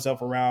turned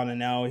himself around and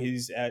now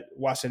he's at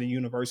Washington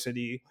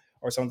University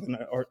or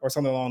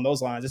something along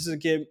those lines. This is a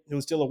kid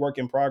who's still a work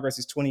in progress.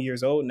 He's 20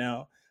 years old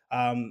now,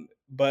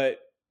 but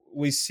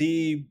we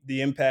see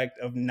the impact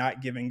of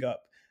not giving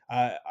up.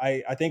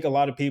 I think a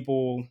lot of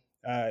people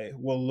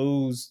will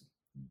lose,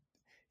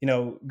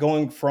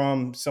 going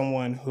from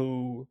someone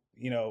who,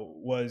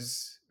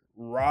 was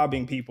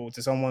robbing people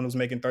to someone who's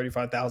making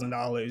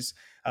 $35,000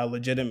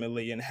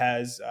 legitimately and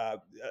has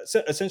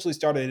essentially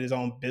started his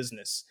own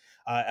business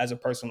as a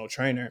personal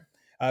trainer.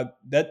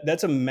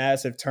 That's a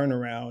massive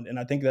turnaround, and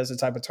I think that's the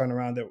type of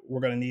turnaround that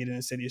we're going to need in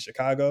the city of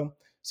Chicago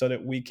so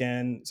that we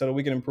can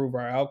improve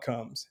our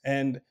outcomes.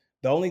 And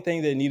the only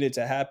thing that needed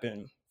to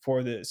happen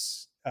for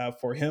this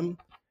for him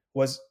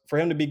was for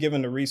him to be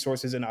given the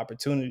resources and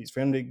opportunities, for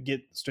him to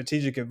get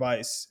strategic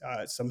advice,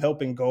 some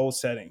help in goal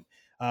setting.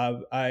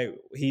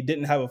 He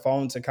didn't have a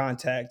phone to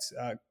contact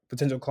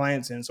potential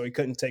clients in, so he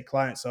couldn't take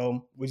clients.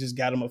 So we just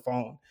got him a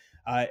phone,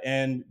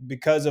 and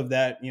because of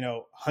that,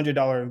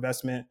 $100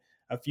 investment,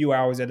 a few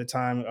hours at a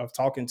time of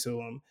talking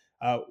to him,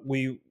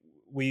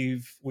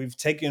 we've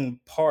taken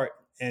part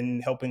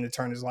in helping to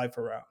turn his life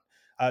around.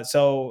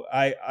 So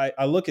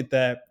I look at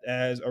that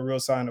as a real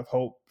sign of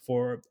hope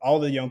for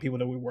all the young people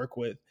that we work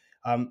with,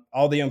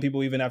 all the young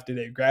people, even after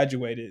they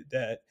graduated,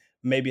 that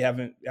maybe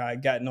haven't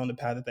gotten on the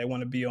path that they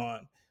want to be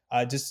on.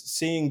 Just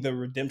seeing the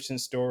redemption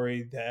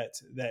story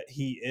that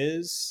he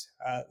is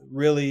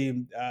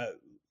really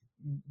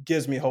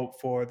gives me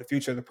hope for the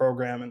future of the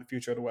program and the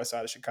future of the West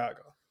Side of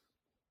Chicago.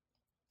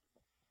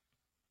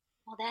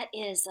 Well, that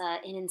is an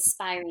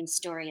inspiring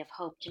story of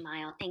hope,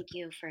 Jamyle. Thank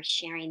you for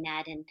sharing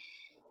that. And,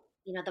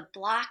 the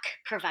block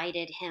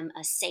provided him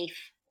a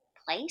safe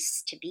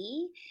place to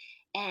be.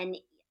 And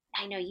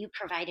I know you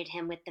provided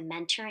him with the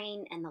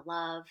mentoring and the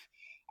love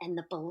and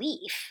the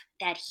belief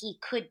that he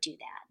could do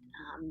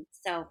that.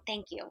 So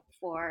thank you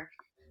for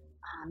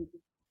um,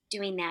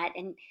 doing that.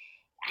 And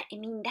I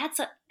mean, that's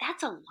a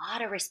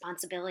lot of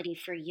responsibility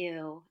for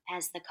you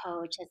as the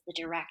coach, as the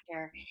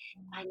director.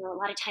 I know a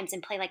lot of times in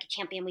Play Like a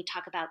Champion, we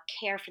talk about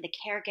care for the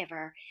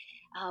caregiver.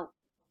 Uh,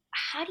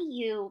 how do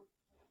you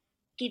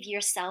give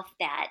yourself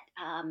that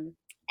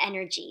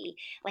energy?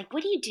 Like,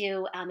 what do you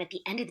do at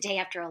the end of the day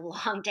after a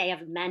long day of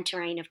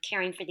mentoring, of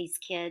caring for these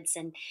kids,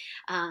 and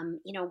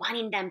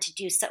wanting them to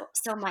do so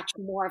much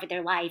more of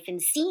their life,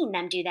 and seeing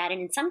them do that, and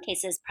in some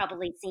cases,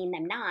 probably seeing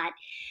them not?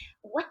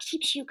 What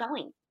keeps you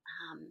going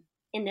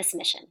in this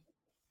mission?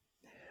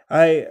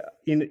 I'm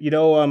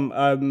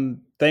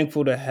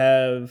thankful to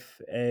have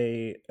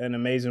an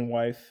amazing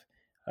wife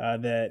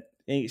that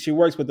she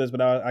works with us,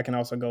 but I can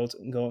also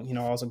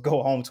also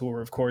go home to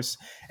her, of course,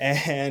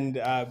 and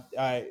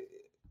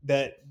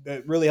that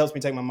really helps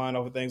me take my mind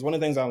off of things. One of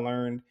the things I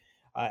learned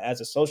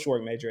as a social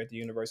work major at the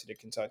University of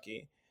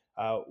Kentucky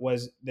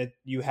was that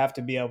you have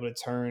to be able to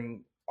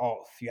turn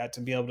off. You have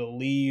to be able to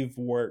leave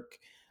work.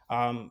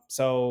 We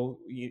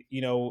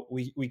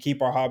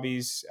keep our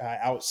hobbies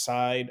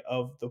outside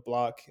of the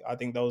block. I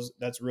think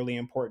that's really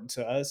important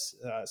to us.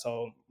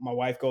 So my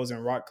wife goes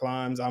and rock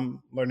climbs.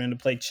 I'm learning to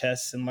play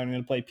chess and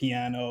learning to play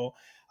piano,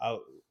 uh,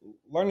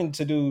 learning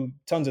to do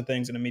tons of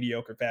things in a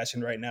mediocre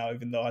fashion right now,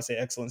 even though I say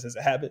excellence is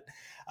a habit.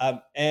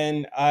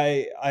 And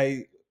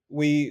I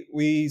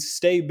we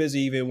stay busy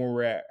even when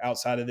we're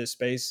outside of this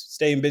space,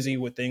 staying busy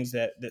with things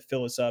that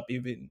fill us up,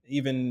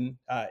 even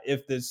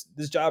if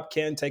this job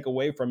can take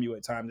away from you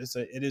at times.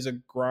 It is a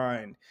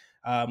grind,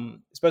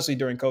 especially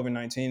during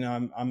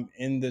COVID-19. I'm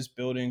in this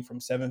building from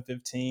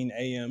 7:15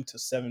 a.m. to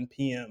 7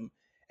 p.m.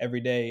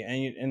 every day,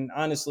 and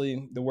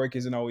honestly, the work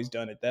isn't always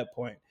done at that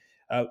point.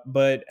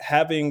 But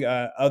having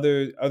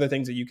other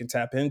things that you can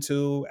tap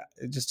into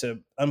just to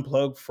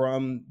unplug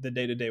from the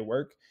day to day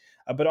work,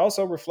 but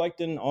also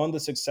reflecting on the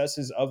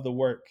successes of the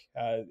work,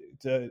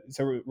 to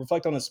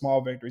reflect on the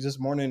small victories. This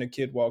morning, a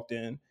kid walked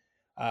in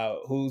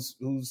who's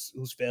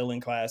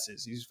failing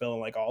classes. He's failing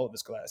like all of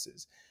his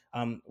classes.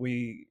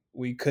 We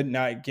could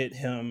not get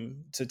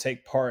him to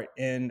take part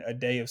in a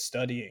day of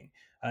studying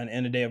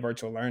and a day of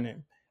virtual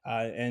learning.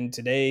 And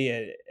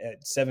today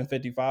at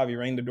 7:55, he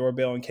rang the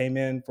doorbell and came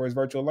in for his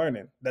virtual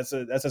learning. That's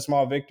a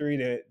small victory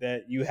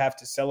that you have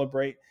to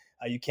celebrate.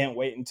 You can't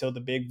wait until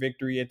the big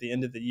victory at the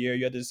end of the year.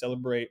 You have to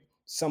celebrate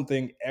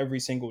something every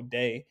single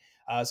day,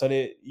 so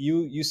that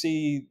you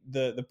see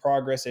the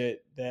progress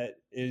that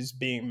is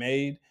being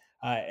made,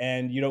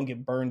 and you don't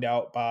get burned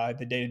out by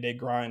the day to day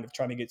grind of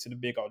trying to get to the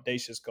big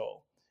audacious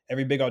goal.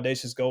 Every big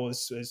audacious goal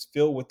is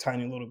filled with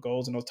tiny little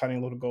goals, and those tiny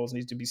little goals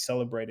need to be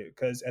celebrated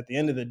because at the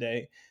end of the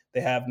day,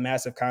 they have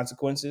massive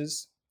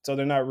consequences. So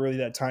they're not really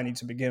that tiny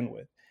to begin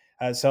with.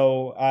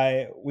 So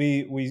I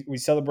we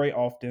celebrate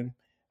often.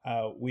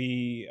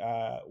 We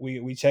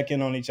check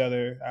in on each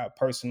other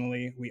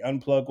personally. We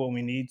unplug when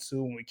we need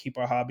to, and we keep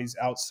our hobbies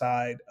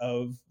outside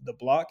of the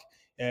block.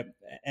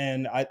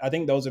 And I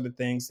think those are the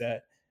things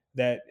that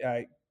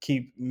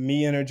keep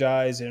me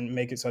energized and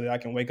make it so that I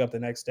can wake up the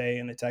next day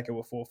and attack it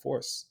with full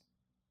force.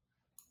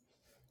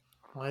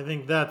 Well, I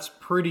think that's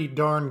pretty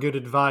darn good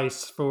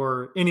advice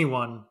for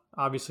anyone,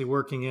 obviously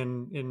working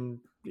in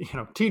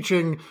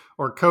teaching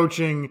or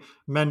coaching,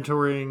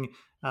 mentoring,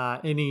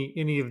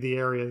 any of the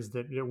areas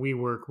that we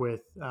work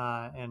with,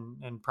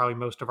 and probably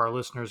most of our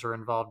listeners are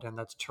involved in.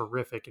 That's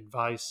terrific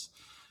advice.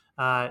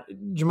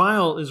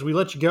 Jamyle, as we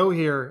let you go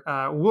here,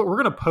 we're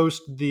going to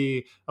post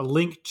a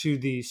link to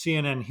the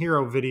CNN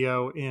Hero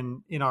video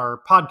in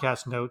our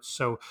podcast notes.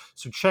 So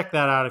check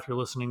that out if you're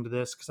listening to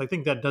this, because I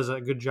think that does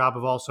a good job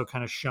of also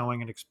kind of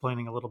showing and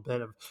explaining a little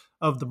bit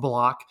of the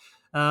block.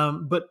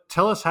 But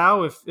tell us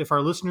how, if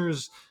our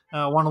listeners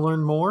want to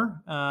learn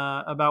more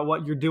about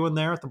what you're doing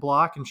there at the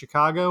block in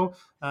Chicago,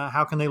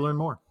 how can they learn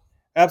more?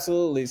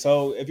 Absolutely.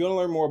 So if you want to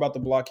learn more about the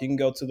block, you can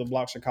go to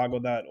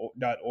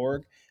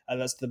theblockchicago.org.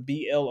 That's the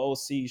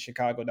BLOC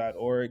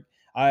Chicago.org.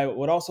 I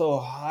would also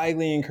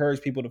highly encourage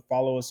people to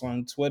follow us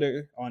on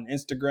Twitter, on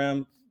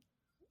Instagram.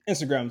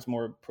 Instagram's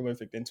more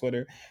prolific than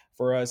Twitter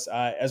for us,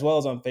 as well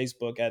as on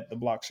Facebook at The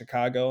Block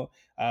Chicago.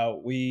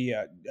 We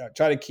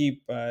try to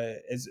keep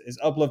as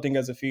uplifting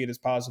as a feed as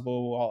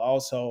possible, while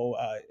also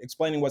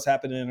explaining what's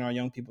happening in our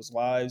young people's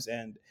lives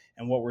and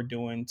what we're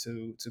doing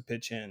to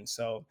pitch in.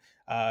 So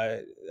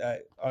I'd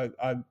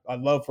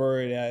love for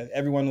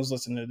everyone who's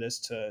listening to this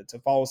to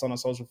follow us on our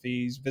social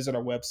feeds, visit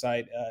our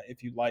website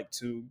if you'd like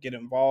to get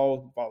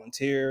involved,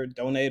 volunteer,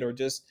 donate, or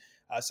just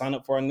sign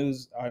up for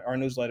our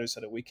newsletter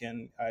so that we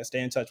can stay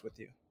in touch with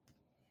you.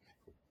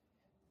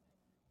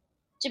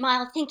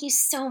 Jamyle, thank you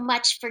so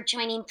much for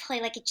joining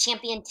Play Like a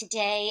Champion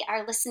today.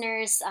 Our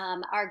listeners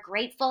are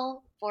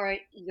grateful for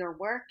your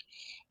work,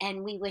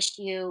 and we wish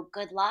you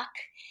good luck.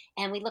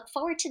 And we look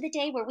forward to the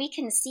day where we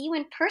can see you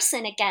in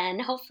person again,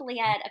 hopefully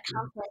at a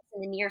conference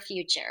in the near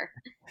future.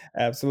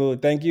 Absolutely.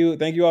 Thank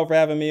you all for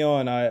having me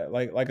on. I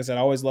like I said,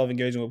 I always love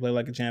engaging with Play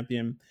Like a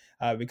Champion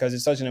because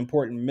it's such an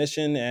important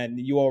mission, and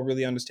you all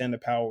really understand the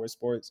power of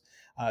sports.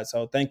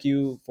 So thank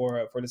you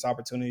for this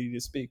opportunity to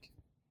speak.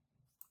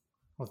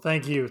 Well,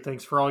 thank you.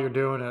 Thanks for all you're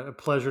doing. A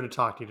pleasure to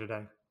talk to you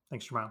today.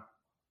 Thanks, Jamyle.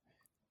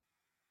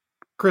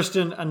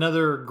 Kristen,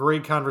 another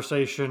great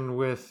conversation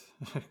with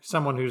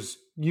someone who's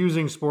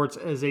using sports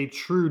as a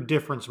true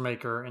difference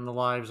maker in the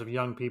lives of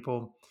young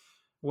people.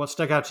 What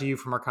stuck out to you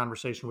from our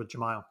conversation with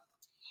Jamyle?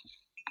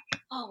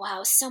 Oh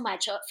wow, so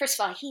much. First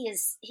of all, he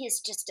is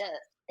just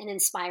an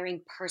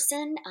inspiring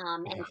person,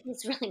 and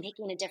he's really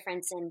making a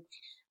difference in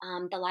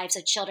the lives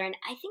of children.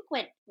 I think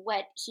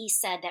what he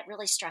said that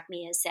really struck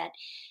me is that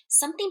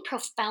something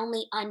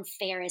profoundly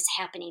unfair is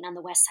happening on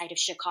the west side of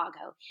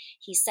Chicago.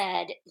 He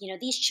said,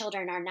 these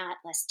children are not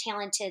less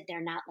talented,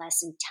 they're not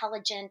less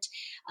intelligent,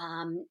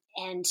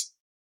 and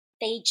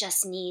they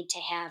just need to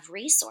have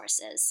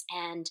resources,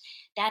 and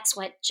that's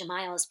what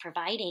Jamyle is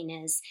providing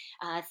is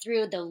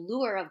through the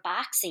lure of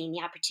boxing,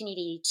 the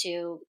opportunity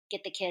to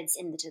get the kids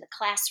into the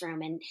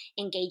classroom and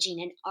engaging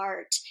in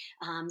art,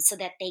 so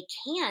that they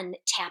can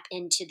tap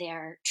into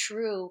their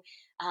true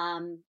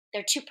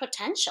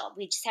potential.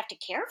 We just have to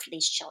care for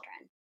these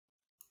children.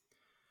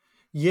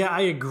 Yeah,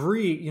 I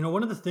agree.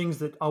 One of the things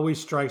that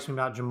always strikes me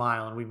about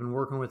Jamyle, and we've been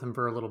working with him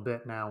for a little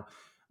bit now,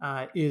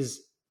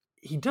 is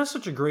he does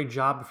such a great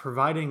job of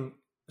providing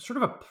sort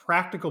of a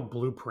practical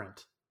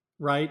blueprint,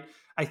 right?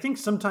 I think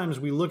sometimes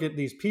we look at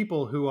these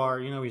people who are,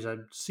 he's a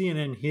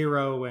CNN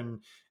hero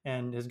and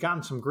has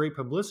gotten some great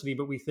publicity,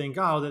 but we think,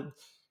 oh, that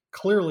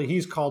clearly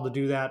he's called to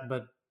do that,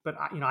 but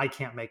I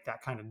can't make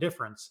that kind of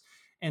difference.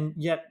 And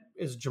yet,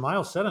 as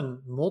Jamyle said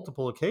on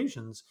multiple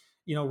occasions,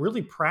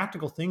 really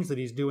practical things that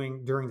he's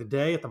doing during the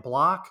day at the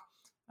block.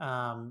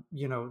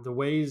 The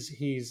ways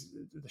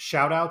the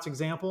shout outs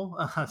example,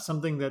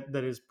 something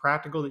that is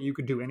practical that you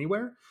could do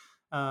anywhere.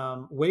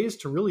 Ways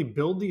to really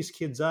build these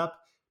kids up,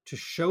 to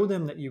show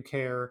them that you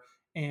care,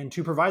 and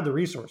to provide the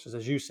resources,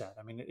 as you said.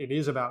 I mean, it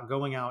is about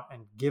going out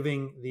and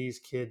giving these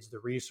kids the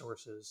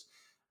resources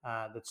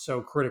that's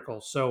so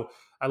critical. So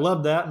I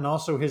love that, and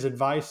also his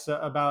advice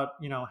about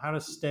how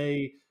to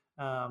stay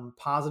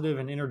positive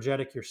and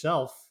energetic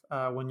yourself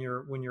when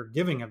you're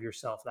giving of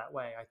yourself that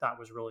way. I thought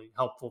was really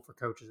helpful for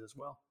coaches as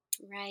well.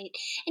 Right.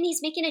 And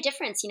he's making a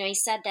difference. He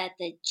said that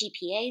the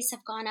GPAs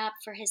have gone up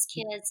for his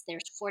kids.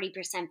 There's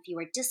 40%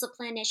 fewer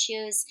discipline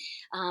issues.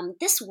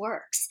 This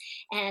works.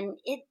 And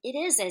it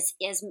is, as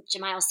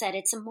Jamyle said,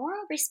 it's a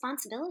moral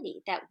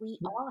responsibility that we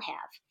all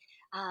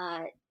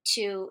have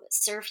to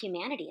serve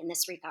humanity in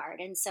this regard.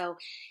 And so,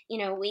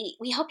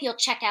 we hope you'll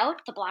check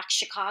out the Block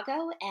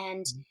Chicago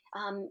and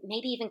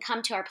maybe even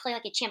come to our Play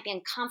Like a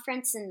Champion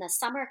conference in the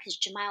summer, because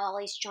Jamyle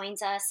always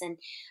joins us, and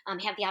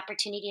have the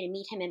opportunity to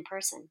meet him in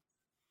person.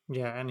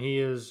 Yeah, and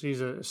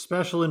he's a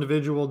special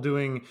individual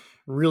doing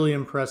really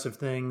impressive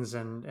things,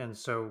 and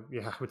so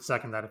yeah, I would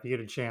second that if you get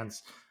a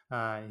chance.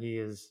 He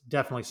is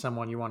definitely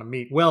someone you want to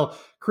meet. Well,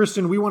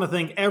 Kristen, we want to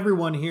thank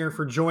everyone here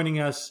for joining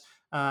us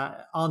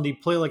on the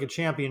Play Like a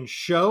Champion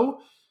show.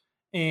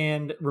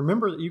 And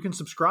remember that you can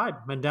subscribe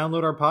and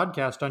download our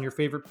podcast on your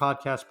favorite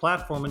podcast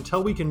platform.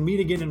 Until we can meet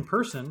again in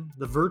person,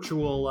 the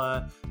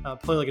virtual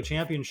Play Like a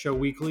Champion show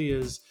weekly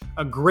is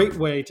a great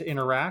way to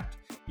interact.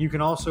 You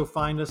can also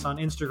find us on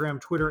Instagram,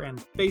 Twitter,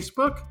 and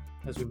Facebook.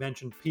 As we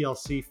mentioned,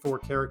 PLC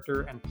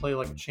 4Character and Play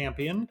Like a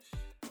Champion.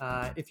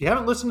 If you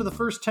haven't listened to the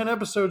first 10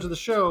 episodes of the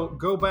show,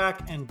 go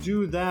back and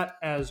do that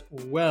as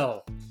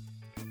well.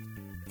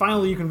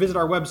 Finally, you can visit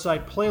our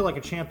website,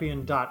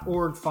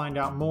 playlikeachampion.org, find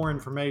out more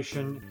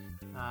information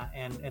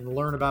and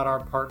learn about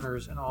our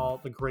partners and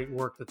all the great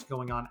work that's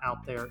going on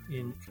out there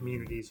in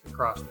communities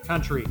across the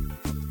country.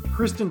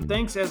 Kristen,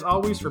 thanks as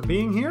always for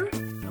being here.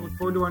 I look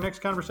forward to our next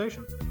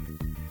conversation.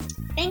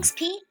 Thanks,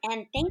 Pete,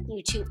 and thank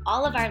you to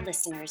all of our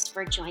listeners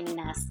for joining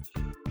us.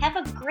 Have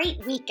a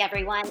great week,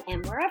 everyone,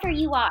 and wherever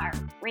you are,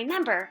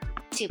 remember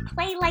to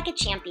play like a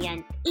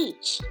champion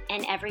each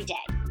and every day.